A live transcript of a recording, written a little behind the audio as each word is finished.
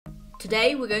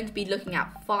Today we're going to be looking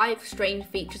at 5 strange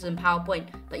features in PowerPoint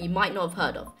that you might not have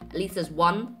heard of. At least there's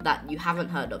one that you haven't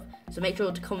heard of. So make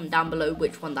sure to comment down below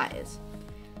which one that is.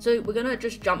 So we're going to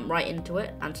just jump right into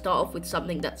it and start off with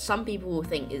something that some people will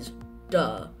think is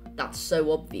duh, that's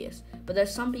so obvious. But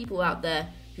there's some people out there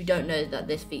who don't know that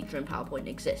this feature in PowerPoint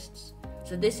exists.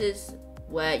 So this is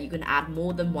where you can add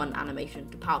more than one animation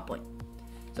to PowerPoint.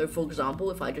 So for example,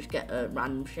 if I just get a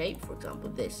random shape, for example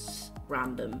this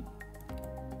random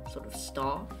sort of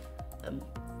star,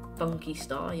 funky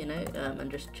star, you know,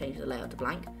 and just change the layout to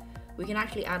blank, we can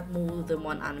actually add more than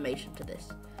one animation to this.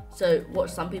 So what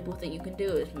some people think you can do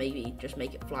is maybe just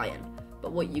make it fly in,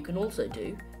 but what you can also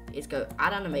do is go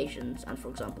add animations and, for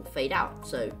example, fade out.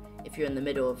 So if you're in the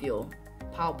middle of your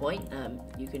PowerPoint,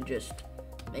 you can just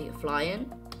make it fly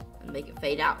in and make it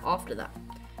fade out after that.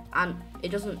 And it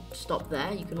doesn't stop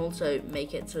there, you can also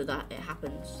make it so that it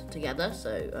happens together.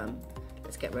 So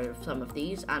let's get rid of some of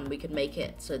these, and we can make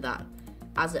it so that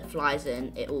as it flies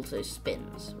in, it also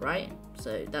spins, right?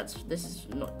 So this is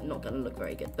not going to look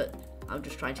very good, but I'm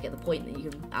just trying to get the point that you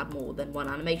can add more than one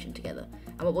animation together.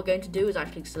 And what we're going to do is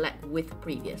actually select with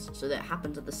previous, so that it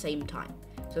happens at the same time.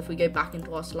 So if we go back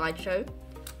into our slideshow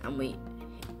and we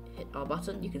hit our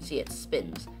button, you can see it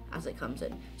spins as it comes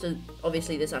in. So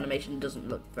obviously this animation doesn't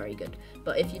look very good,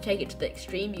 but if you take it to the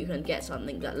extreme, you can get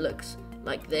something that looks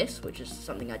like this, which is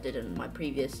something I did in my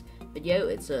previous video.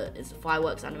 It's a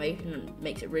fireworks animation and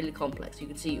makes it really complex. You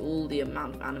can see all the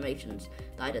amount of animations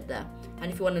that I did there.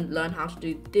 And if you want to learn how to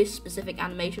do this specific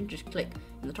animation, just click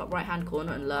in the top right hand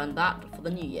corner and learn that for the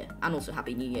new year, and also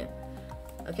Happy New Year.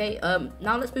 Okay,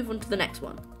 now let's move on to the next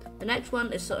one. The next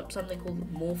one is something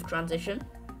called Morph Transition.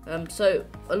 So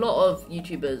a lot of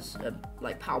YouTubers,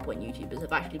 like PowerPoint YouTubers,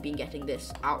 have actually been getting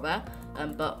this out there,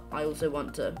 but I also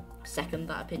want to second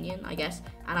that opinion, I guess,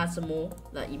 and add some more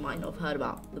that you might not have heard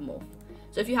about the Morph.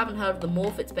 So if you haven't heard of the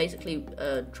Morph, it's basically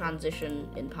a transition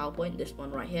in PowerPoint, this one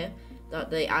right here,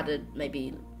 that they added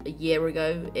maybe a year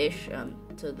ago-ish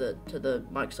to the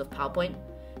Microsoft PowerPoint.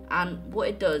 And what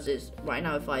it does is, right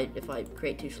now if I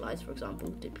create 2 slides, for example,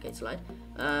 duplicate slide,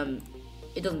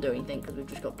 it doesn't do anything because we've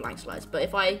just got blank slides. But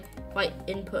if I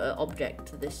input an object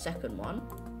to this second one,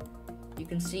 you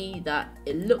can see that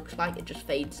it looks like it just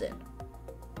fades in,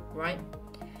 right?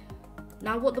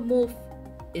 Now what the Morph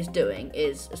is doing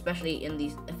is, especially in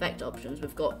these effect options,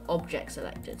 we've got object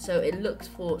selected. So it looks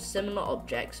for similar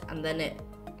objects and then it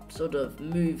sort of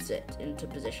moves it into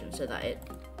position so that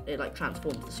it like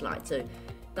transforms the slide. So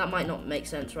that might not make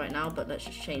sense right now, but let's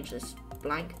just change this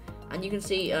blank. And you can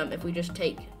see if we just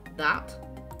take that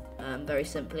very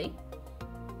simply,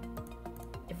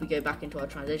 if we go back into our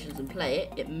transitions and play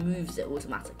it, it moves it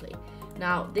automatically.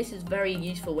 Now this is very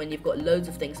useful when you've got loads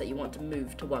of things that you want to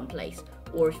move to one place,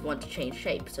 or if you want to change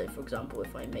shape. So for example,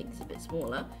 if I make this a bit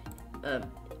smaller,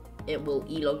 it will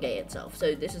elongate itself.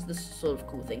 So this is the sort of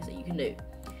cool things that you can do.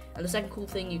 And the second cool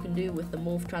thing you can do with the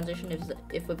Morph Transition is that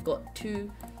if we've got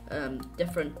 2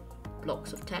 different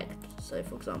blocks of text, so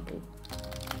for example,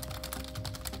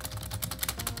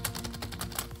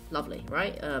 lovely,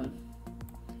 right?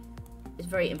 It's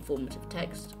very informative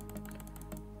text,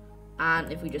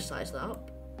 and if we just size that up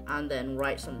and then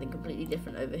write something completely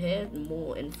different over here,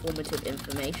 more informative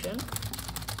information,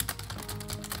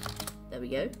 there we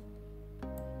go.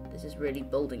 This is really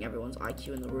building everyone's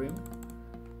IQ in the room.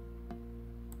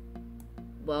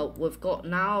 Well, we've got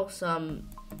now some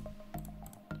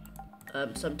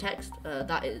text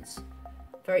that is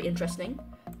very interesting.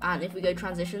 And if we go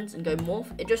transitions and go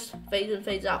morph, it just fades and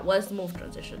fades out. Where's the morph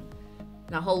transition?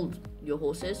 Now hold your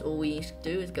horses. All we need to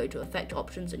do is go to effect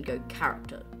options and go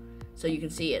character. So you can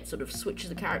see it sort of switches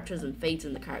the characters and fades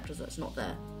in the characters that's not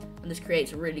there. And this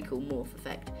creates a really cool morph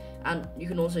effect. And you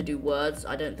can also do words.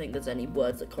 I don't think there's any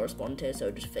words that correspond here, so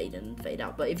it just fade in and fade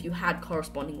out. But if you had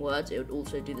corresponding words, it would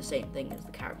also do the same thing as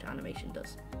the character animation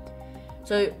does.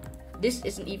 So this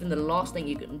isn't even the last thing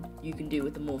you can do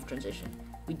with the morph transition.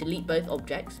 We delete both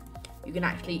objects. You can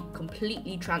actually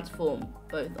completely transform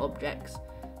both objects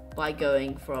by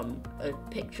going from a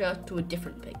picture to a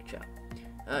different picture.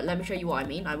 Let me show you what I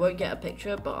mean. I won't get a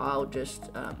picture, but I'll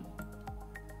just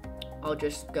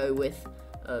go with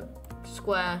a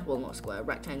square, well not square,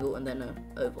 rectangle, and then an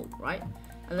oval, right?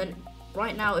 And then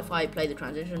right now if I play the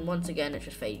transition, once again it's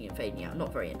just fading and fading out.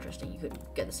 Not very interesting. You could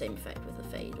get the same effect with a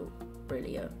fade or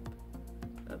really a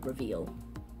reveal.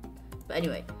 But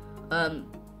anyway,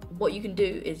 what you can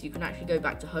do is you can actually go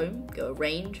back to home, go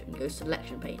arrange, and go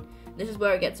selection pane. This is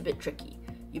where it gets a bit tricky.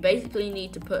 You basically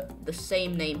need to put the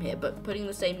same name here, but putting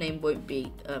the same name won't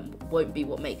be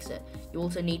what makes it. You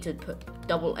also need to put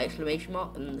double exclamation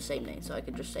mark and then the same name. So I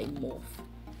could just say morph,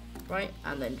 right?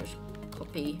 And then just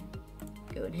copy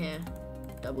go in here,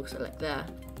 double select there,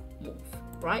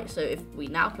 morph, right? So if we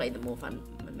now play the morph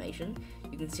animation,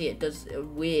 you can see it does a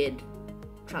weird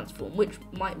transform, which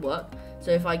might work.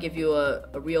 So if I give you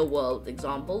a real world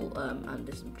example, and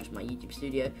this is just my YouTube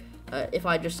studio, if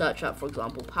I just search up, for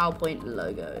example, PowerPoint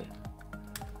logo,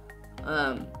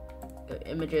 go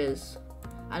images,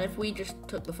 and if we just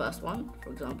took the first one,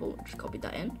 for example, just copied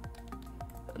that in,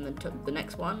 and then took the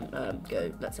next one,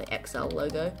 go, let's say Excel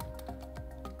logo,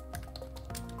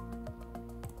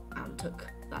 and took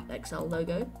that Excel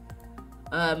logo,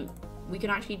 we can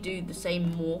actually do the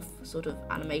same morph sort of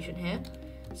animation here.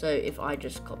 So if I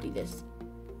just copy this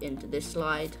into this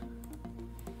slide,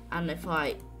 and if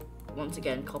I once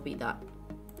again copy that,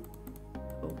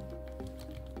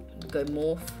 go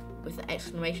morph with the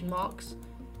exclamation marks,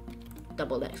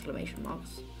 double exclamation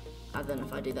marks, and then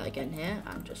if I do that again here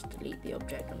and just delete the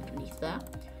object underneath there,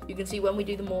 you can see when we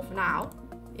do the morph now,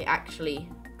 it actually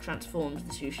transforms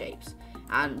the two shapes.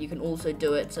 And you can also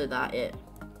do it so that it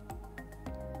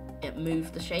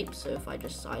moves the shapes. So if I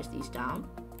just size these down,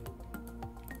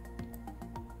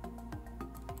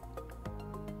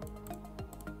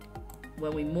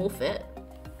 when we morph it,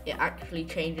 it actually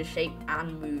changes shape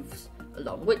and moves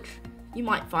along, which you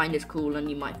might find is cool and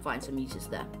you might find some uses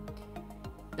there.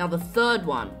 Now the third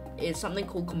one is something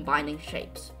called combining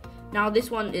shapes. Now this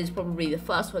one is probably the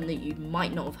first one that you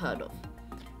might not have heard of.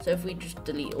 So if we just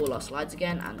delete all our slides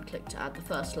again and click to add the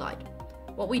first slide,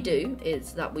 what we do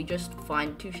is that we just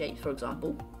find two shapes. For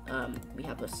example, we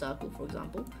have a circle, for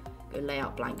example, go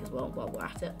layout blank as well while we're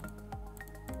at it.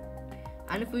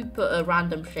 And if we put a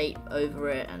random shape over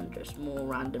it and just more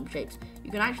random shapes,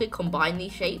 you can actually combine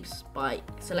these shapes by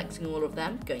selecting all of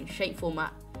them, going shape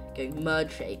format, going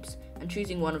merge shapes, and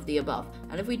choosing one of the above.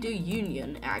 And if we do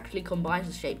union, it actually combines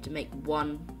the shape to make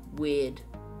one weird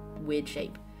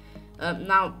shape.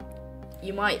 Now,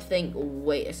 you might think, oh,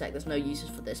 wait a sec, there's no uses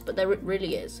for this, but there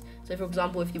really is. So for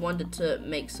example, if you wanted to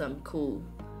make some cool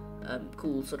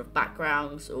sort of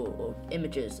backgrounds or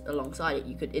images alongside it,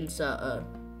 you could insert a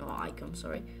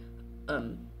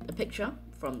picture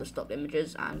from the stock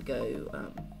images and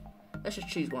go, let's just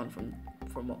choose one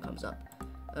from what comes up.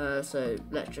 So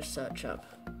let's just search up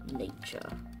nature.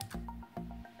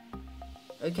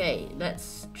 Okay,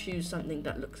 let's choose something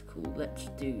that looks cool. Let's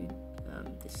do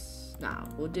this now.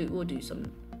 We'll do some.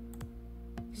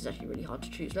 This is actually really hard to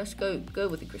choose. Let's go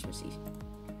with the Christmassy.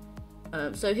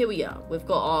 So here we are. We've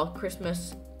got our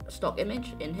Christmas stock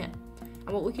image in here,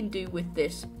 and what we can do with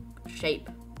this shape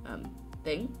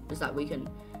thing is that we can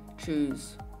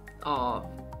choose our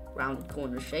round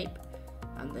corner shape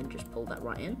and then just pull that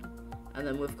right in, and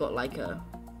then we've got like a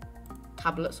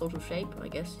tablet sort of shape. I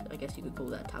guess you could call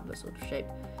that a tablet sort of shape,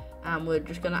 and we're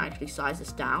just going to actually size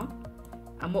this down.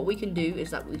 And what we can do is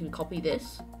that we can copy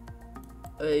this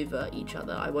over each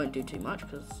other. I won't do too much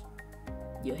because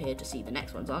you're here to see the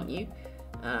next ones, aren't you?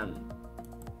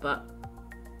 But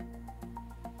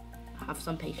have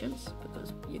some patience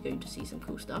because you're going to see some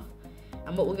cool stuff.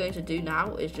 And what we're going to do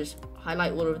now is just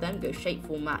highlight all of them, go shape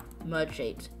format, merge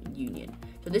shapes, union.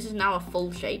 So this is now a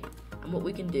full shape, and what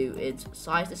we can do is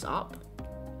size this up,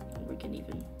 and we can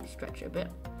even stretch it a bit.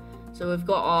 So we've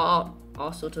got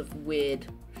our sort of weird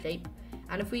shape,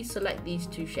 and if we select these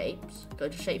two shapes, go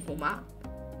to shape format,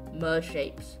 merge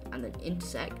shapes, and then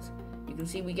intersect, you can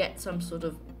see we get some sort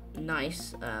of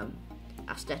nice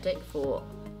aesthetic for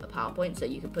a PowerPoint. So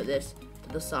you can put this to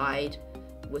the side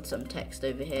with some text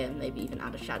over here, and maybe even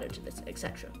add a shadow to this,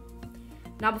 etc.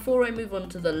 Now before I move on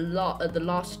to the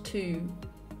last two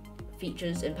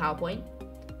features in PowerPoint,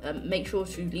 make sure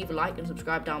to leave a like and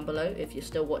subscribe down below if you're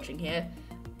still watching here,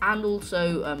 and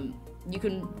also you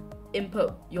can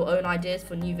input your own ideas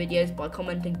for new videos by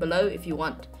commenting below if you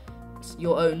want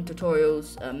your own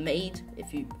tutorials made.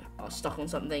 If you are stuck on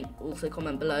something, also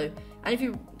comment below, and if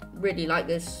you really like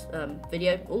this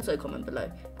video, also comment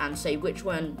below and say which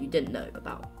one you didn't know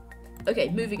about. Okay,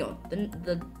 moving on.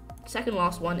 The second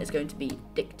last one is going to be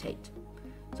dictate.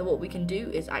 So what we can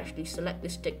do is actually select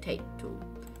this dictate tool,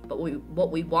 but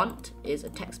what we want is a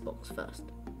text box first.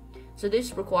 So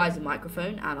this requires a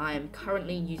microphone, and I am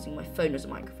currently using my phone as a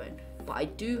microphone, but I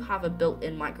do have a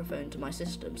built-in microphone to my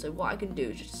system. So what I can do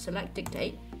is just select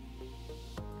dictate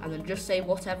and then just say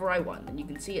whatever I want, and you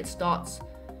can see it starts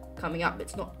coming up.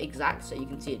 It's not exact, so you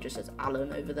can see it just says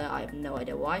Alan over there. I have no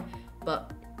idea why,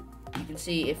 but you can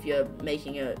see if you're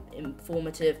making an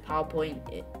informative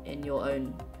PowerPoint in your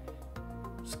own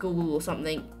school or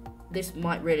something, this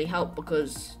might really help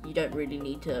because you don't really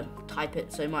need to type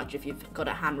it so much. If you've got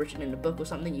it handwritten in a book or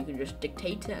something, you can just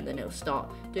dictate it and then it'll start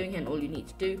doing it, and all you need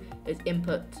to do is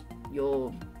input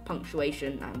your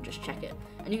punctuation and just check it.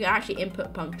 And you can actually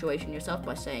input punctuation yourself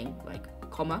by saying like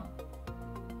comma,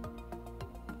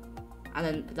 and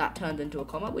then that turned into a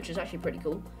comma, which is actually pretty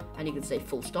cool. And you can say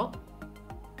full stop,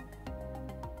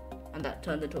 and that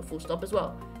turned into a full stop as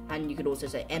well. And you could also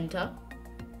say enter,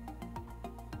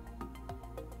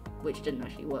 which didn't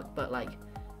actually work, but like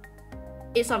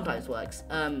it sometimes works.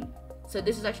 So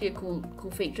this is actually a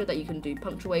cool feature that you can do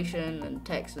punctuation and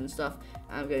text and stuff.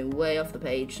 I'm going way off the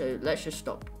page, so let's just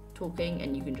stop talking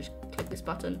and you can just click this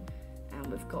button and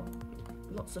we've got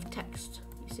lots of text,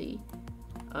 you see.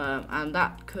 And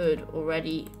that could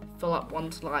already fill up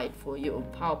one slide for your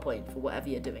PowerPoint for whatever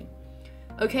you're doing.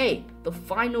 Okay, the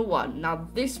final one. Now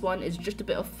this one is just a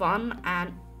bit of fun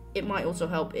and it might also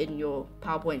help in your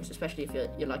PowerPoints, especially if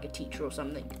you're like a teacher or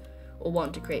something, or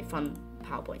want to create fun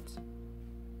PowerPoints.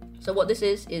 So what this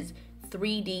is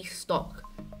 3D stock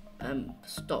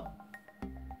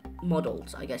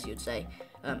models, I guess you'd say,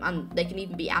 and they can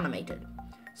even be animated.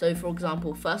 So for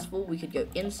example, first of all, we could go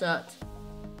insert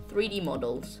 3D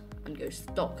models and go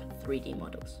stock 3D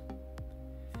models.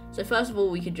 So first of all,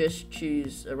 we could just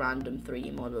choose a random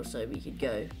 3D model. So we could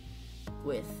go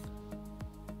with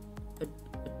a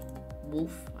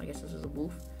wolf. I guess this is a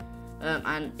wolf.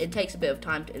 And it takes a bit of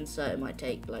time to insert. It might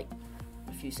take like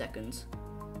a few seconds,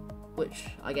 which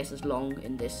I guess is long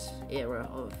in this era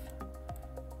of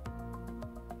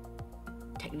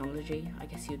technology, I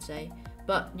guess you'd say.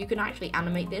 But you can actually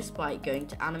animate this by going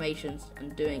to animations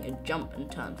and doing a jump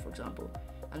and turn, for example.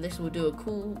 And this will do a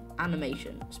cool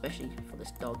animation, especially for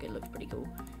this dog. It looks pretty cool.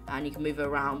 And you can move it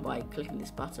around by clicking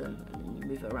this button, and then you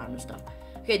move it around and stuff.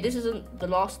 Okay, this isn't the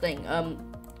last thing.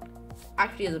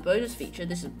 Actually, as a bonus feature,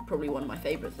 this is probably one of my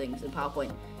favorite things in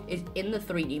PowerPoint, is in the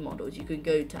 3D models, you can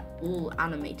go to all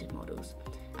animated models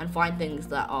and find things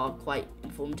that are quite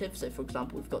informative. So for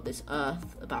example, we've got this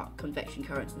Earth about convection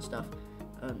currents and stuff.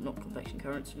 Not convection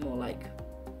currents, more like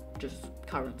just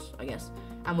currents, I guess.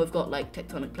 And we've got like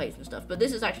tectonic plates and stuff. But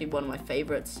this is actually one of my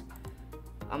favorites.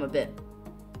 I'm a bit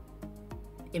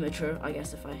immature, I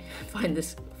guess, if I find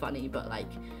this funny, but like,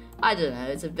 I don't know,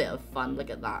 it's a bit of fun. Look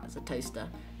at that, it's a toaster.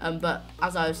 But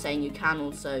as I was saying, you can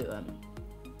also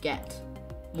get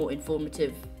more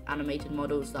informative animated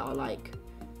models that are like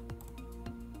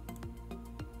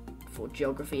for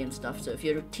geography and stuff. So if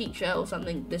you're a teacher or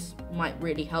something, this might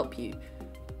really help you.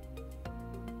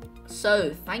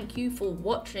 So thank you for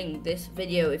watching this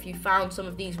video. If you found some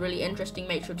of these really interesting,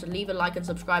 make sure to leave a like and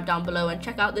subscribe down below, and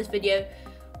check out this video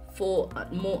for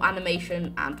more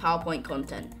animation and PowerPoint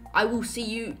content. I will see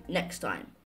you next time.